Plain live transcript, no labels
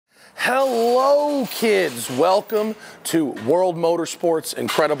Hello kids, welcome to World Motorsports'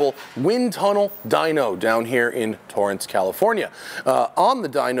 incredible wind tunnel dyno down here in Torrance, California. On the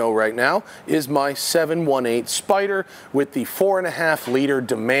dyno right now is my 718 Spyder with the 4.5 liter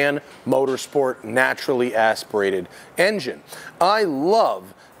DeMan Motorsport naturally aspirated engine. I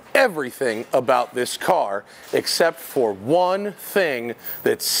love everything about this car except for one thing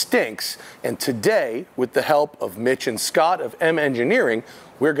that stinks, and today, with the help of Mitch and Scott of M Engineering,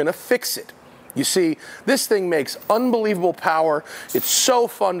 we're gonna fix it. You see, this thing makes unbelievable power. It's so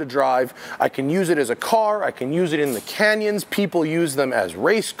fun to drive. I can use it as a car, I can use it in the canyons, people use them as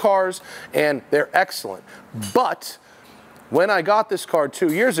race cars, and they're excellent. But when I got this car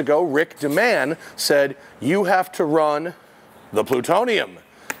 2 years ago, Rick DeMan said, you have to run the plutonium.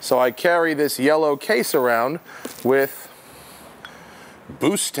 So I carry this yellow case around with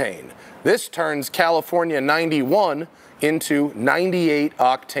Boostane. This turns California 91 into 98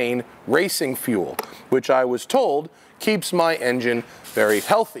 octane racing fuel, which I was told keeps my engine very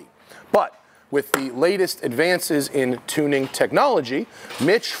healthy. But with the latest advances in tuning technology,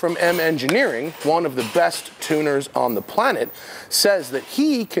 Mitch from M Engineering, one of the best tuners on the planet, says that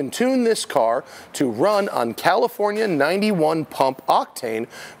he can tune this car to run on California 91 pump octane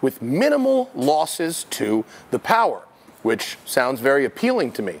with minimal losses to the power, which sounds very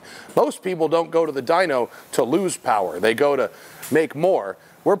appealing to me. Most people don't go to the dyno to lose power. They go to make more.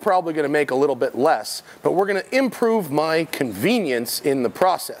 We're probably gonna make a little bit less, but we're gonna improve my convenience in the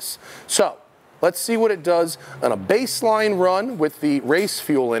process. So, let's see what it does on a baseline run with the race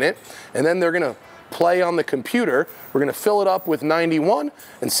fuel in it, and then they're gonna play on the computer. We're gonna fill it up with 91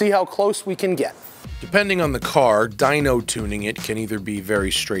 and see how close we can get. Depending on the car, dyno tuning it can either be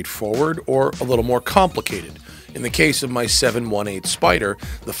very straightforward or a little more complicated. In the case of my 718 Spyder,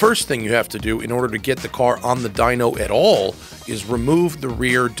 the first thing you have to do in order to get the car on the dyno at all is remove the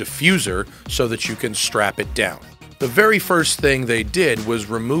rear diffuser so that you can strap it down. The very first thing they did was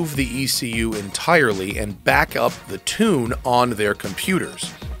remove the ECU entirely and back up the tune on their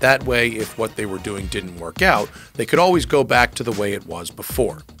computers. That way, if what they were doing didn't work out, they could always go back to the way it was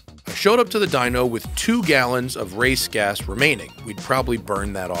before. I showed up to the dyno with 2 gallons of race gas remaining. We'd probably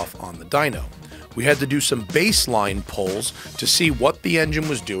burn that off on the dyno. We had to do some baseline pulls to see what the engine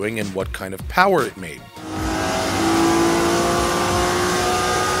was doing and what kind of power it made.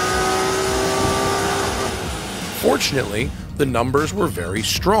 Fortunately, the numbers were very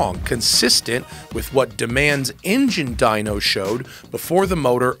strong, consistent with what DeMan's engine dyno showed before the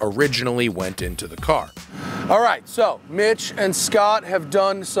motor originally went into the car. All right, so Mitch and Scott have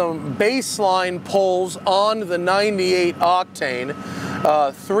done some baseline pulls on the 98 octane,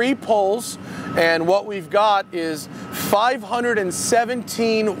 3 pulls, and what we've got is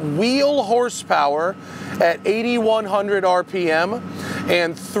 517 wheel horsepower at 8,100 RPM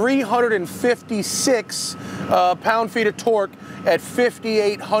and 356 pound-feet of torque at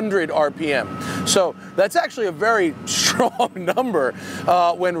 5,800 RPM. So that's actually a very strong number.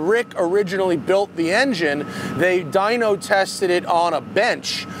 When Rick originally built the engine, they dyno tested it on a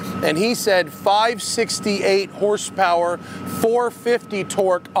bench, and he said 568 horsepower, 450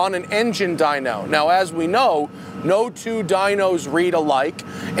 torque on an engine dyno. Now, as we know, no 2 dynos read alike,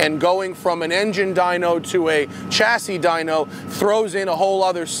 and going from an engine dyno to a chassis dyno throws in a whole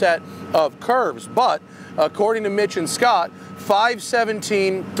other set of curves. But according to Mitch and Scott,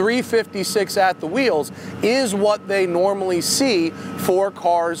 517, 356 at the wheels is what they normally see for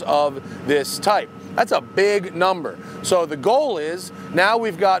cars of this type. That's a big number. So the goal is, now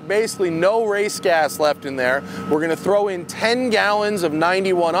we've got basically no race gas left in there. We're gonna throw in 10 gallons of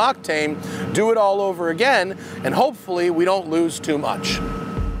 91 octane, do it all over again, and hopefully we don't lose too much.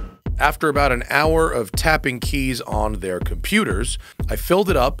 After about an hour of tapping keys on their computers, I filled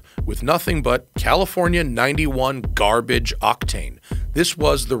it up with nothing but California 91 garbage octane. This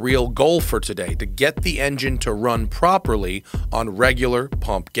was the real goal for today, to get the engine to run properly on regular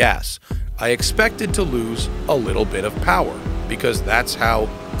pump gas. I expected to lose a little bit of power, because that's how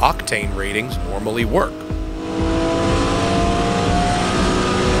octane ratings normally work.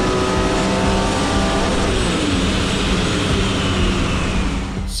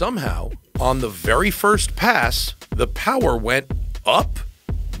 Somehow, on the very first pass, the power went up.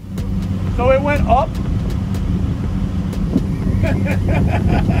 So it went up?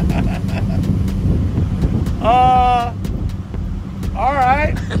 All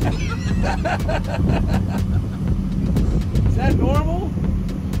right. Is that normal?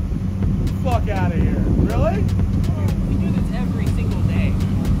 Fuck out of here. Really? We do this every single day.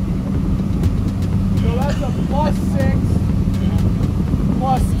 So that's a +6,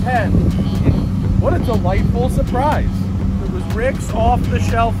 +10. What a delightful surprise. It was really Rick's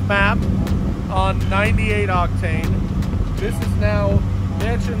off-the-shelf map on 98 octane. This is now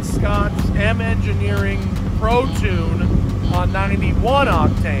Mitch and Scott's M Engineering Pro Tune on 91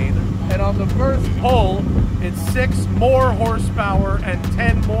 octane. And on the first pull, it's 6 more horsepower and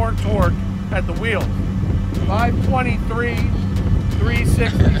 10 more torque at the wheels. 523,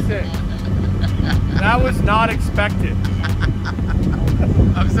 366. That was not expected.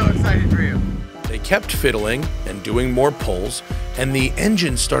 I'm so excited for you. They kept fiddling and doing more pulls, and the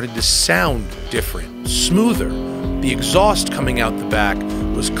engine started to sound different, smoother. The exhaust coming out the back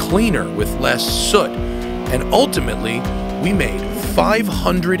was cleaner with less soot, and ultimately, we made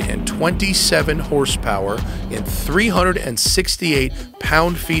 527 horsepower and 368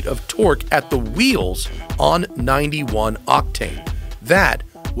 pound-feet of torque at the wheels on 91 octane. That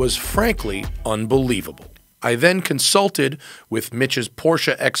was frankly unbelievable. I then consulted with Mitch's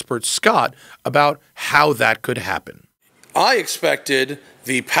Porsche expert Scott about how that could happen. I expected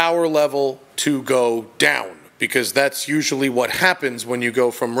the power level to go down, because that's usually what happens when you go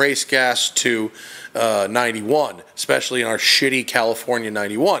from race gas to 91, especially in our shitty California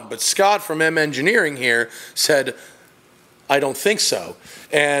 91. But Scott from M Engineering here said, I don't think so.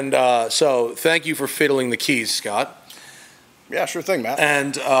 And so thank you for fiddling the keys, Scott. Yeah, sure thing, Matt.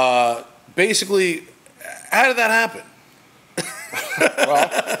 And basically, how did that happen? Well,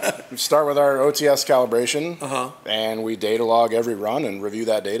 we start with our OTS calibration, and we data log every run and review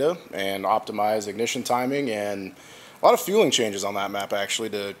that data and optimize ignition timing and a lot of fueling changes on that map, actually,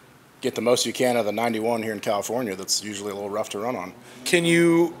 to get the most you can out of the 91 here in California that's usually a little rough to run on. Can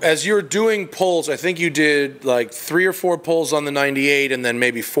you, as you're doing pulls, I think you did like 3 or 4 pulls on the 98 and then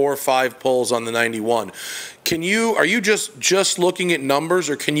maybe 4 or 5 pulls on the 91. Can you, are you just looking at numbers,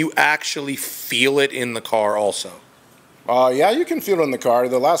 or can you actually feel it in the car also? Yeah, you can feel it in the car.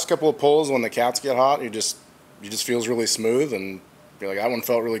 The last couple of pulls, when the cats get hot, it just feels really smooth, and you're like, that one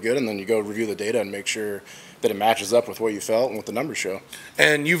felt really good, and then you go review the data and make sure that it matches up with what you felt and what the numbers show.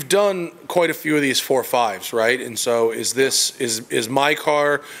 And you've done quite a few of these 4.5s, right? And so is my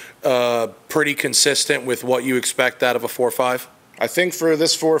car pretty consistent with what you expect out of a 4.5? I think for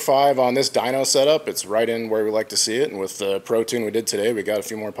this 4.5 on this dyno setup, it's right in where we like to see it. And with the Pro Tune we did today, we got a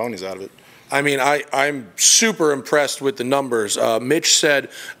few more ponies out of it. I mean, I'm super impressed with the numbers. Mitch said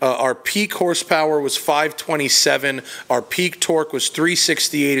our peak horsepower was 527, our peak torque was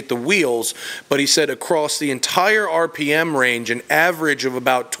 368 at the wheels, but he said across the entire RPM range, an average of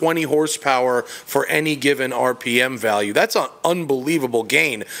about 20 horsepower for any given RPM value. That's an unbelievable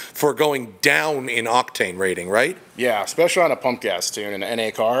gain for going down in octane rating, right? Yeah, especially on a pump gas tune in an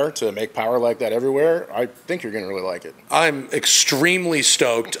NA car, to make power like that everywhere, I think you're going to really like it. I'm extremely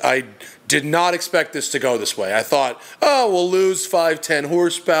stoked. I did not expect this to go this way. I thought, oh, we'll lose 5-10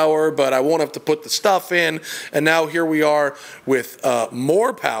 horsepower, but I won't have to put the stuff in. And now here we are with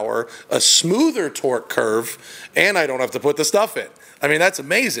more power, a smoother torque curve, and I don't have to put the stuff in. I mean, that's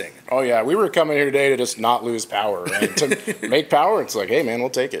amazing. Oh, yeah. We were coming here today to just not lose power. And to make power, it's like, hey, man,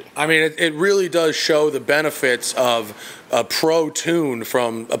 we'll take it. I mean, it really does show the benefits of a Pro Tune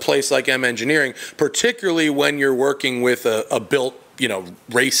from a place like M Engineering, particularly when you're working with a built, you know,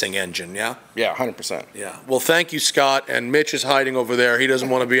 racing engine, yeah? Yeah, 100%. Yeah. Well, thank you, Scott. And Mitch is hiding over there. He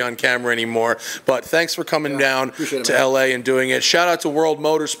doesn't want to be on camera anymore. But thanks for coming down to LA and doing it. Shout out to World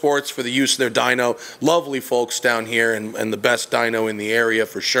Motorsports for the use of their dyno. Lovely folks down here, and the best dyno in the area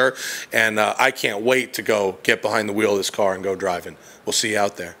for sure. And I can't wait to go get behind the wheel of this car and go driving. We'll see you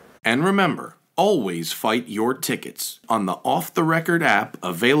out there. And remember, always fight your tickets on the Off the Record app,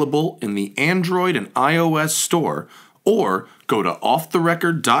 available in the Android and iOS store, or go to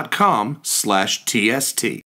offtherecord.com/TST.